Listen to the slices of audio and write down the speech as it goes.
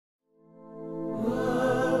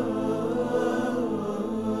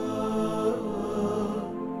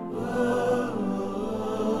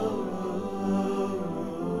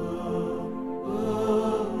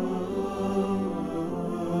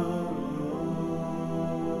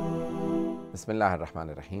Bismillah ar-Rahman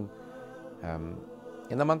ar-Rahim.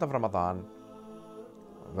 In the month of Ramadan,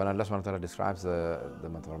 when Allah subhanahu wa ta'ala describes the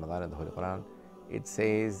month of Ramadan in the Holy Quran, it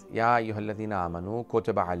says, Ya ayyuhalladhina amanu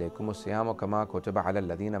kutiba alaykumus siyamu kama kutiba ala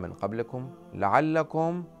alladhina min qablikum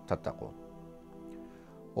la'allakum tattaqun.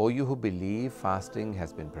 O you who believe, fasting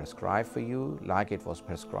has been prescribed for you like it was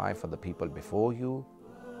prescribed for the people before you,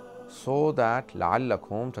 so that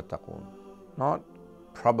la'allakum tattaqun. Not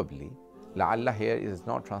probably. La'alla here is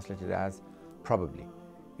not translated as probably.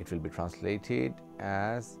 It will be translated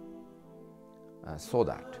as so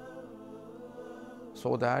that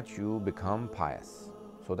you become pious,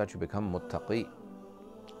 so that you become muttaqi.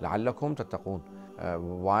 La'allakum tattaqun.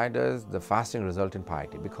 Why does the fasting result in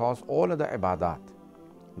piety? Because all of the ibadat,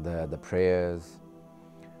 the prayers,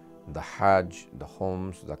 the hajj, the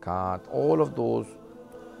homs, zakat, all of those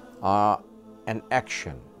are an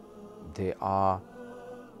action. They are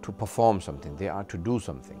to perform something, they are to do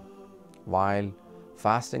something. While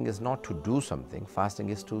fasting is not to do something, fasting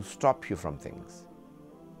is to stop you from things.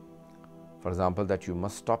 For example, that you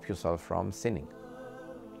must stop yourself from sinning,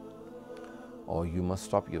 or you must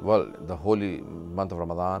stop the holy month of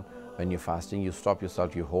Ramadan, when you're fasting, you stop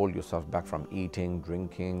yourself, you hold yourself back from eating,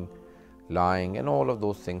 drinking, lying, and all of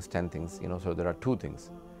those things, 10 things, so there are 2 things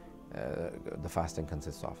the fasting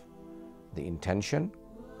consists of: the intention,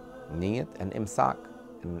 niyat, and imsak,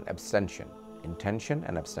 and abstention. Intention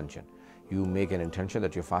and abstention. You make an intention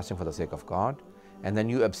that you're fasting for the sake of God, and then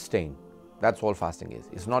you abstain. That's all fasting is.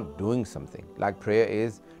 It's not doing something. Like prayer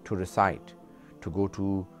is to recite, to go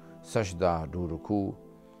to sajda, do ruku.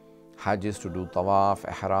 Hajj is to do tawaf,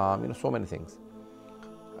 ihram, so many things.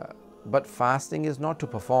 But fasting is not to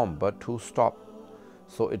perform, but to stop.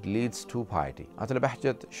 So it leads to piety.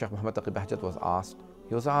 Sheikh Muhammad Taqi Bahjat was asked,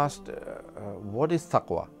 what is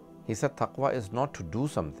taqwa? He said, taqwa is not to do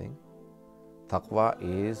something. Taqwa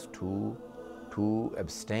is to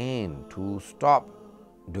abstain, to stop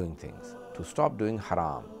doing things, to stop doing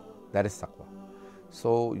haram. That is taqwa.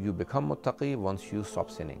 So you become muttaqi once you stop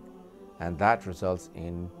sinning, and that results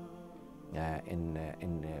in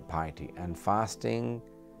piety. And fasting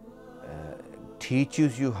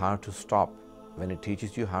teaches you how to stop. When it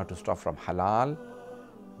teaches you how to stop from halal,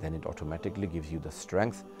 then it automatically gives you the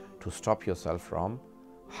strength to stop yourself from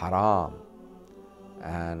haram.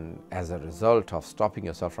 And as a result of stopping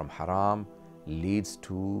yourself from haram leads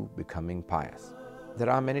to becoming pious. There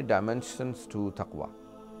are many dimensions to taqwa.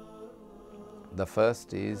 The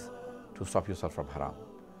first is to stop yourself from haram.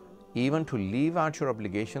 Even to leave out your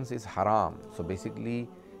obligations is haram. So basically,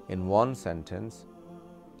 in one sentence,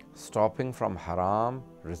 stopping from haram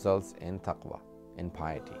results in taqwa, in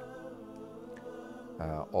piety,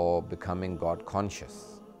 or becoming God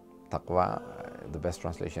conscious. Taqwa, the best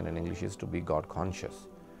translation in English is to be God conscious,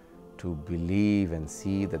 to believe and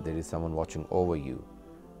see that there is someone watching over you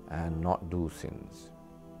and not do sins.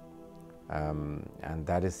 And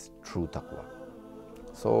that is true taqwa.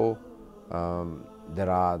 So there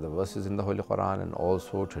are the verses in the Holy Quran and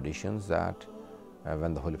also traditions that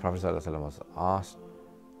when the Holy Prophet ﷺ was asked,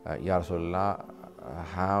 Ya Rasulullah,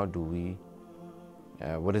 how do we,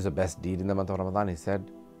 what is the best deed in the month of Ramadan? He said,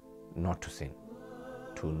 not to sin.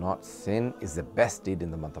 To not sin is the best deed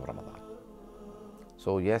in the month of Ramadan.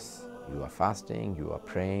 So yes, you are fasting, you are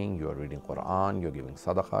praying, you are reading Quran, you're giving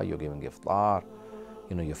sadaqah, you're giving iftar,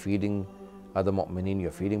 you're feeding other mu'mineen,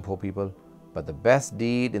 you're feeding poor people. But the best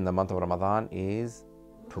deed in the month of Ramadan is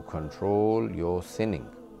to control your sinning,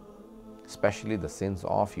 especially the sins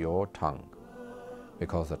of your tongue,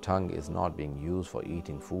 because the tongue is not being used for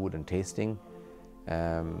eating food and tasting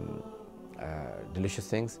delicious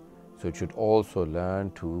things. So it should also learn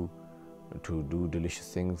to do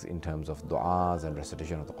delicious things in terms of du'as and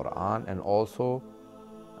recitation of the Quran, and also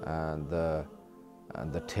the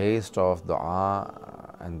taste of du'a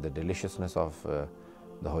and the deliciousness of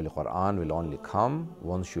the Holy Quran will only come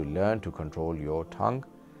once you learn to control your tongue.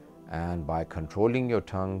 And by controlling your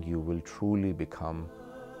tongue, you will truly become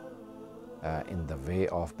in the way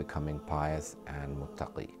of becoming pious and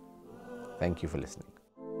muttaqi. Thank you for listening.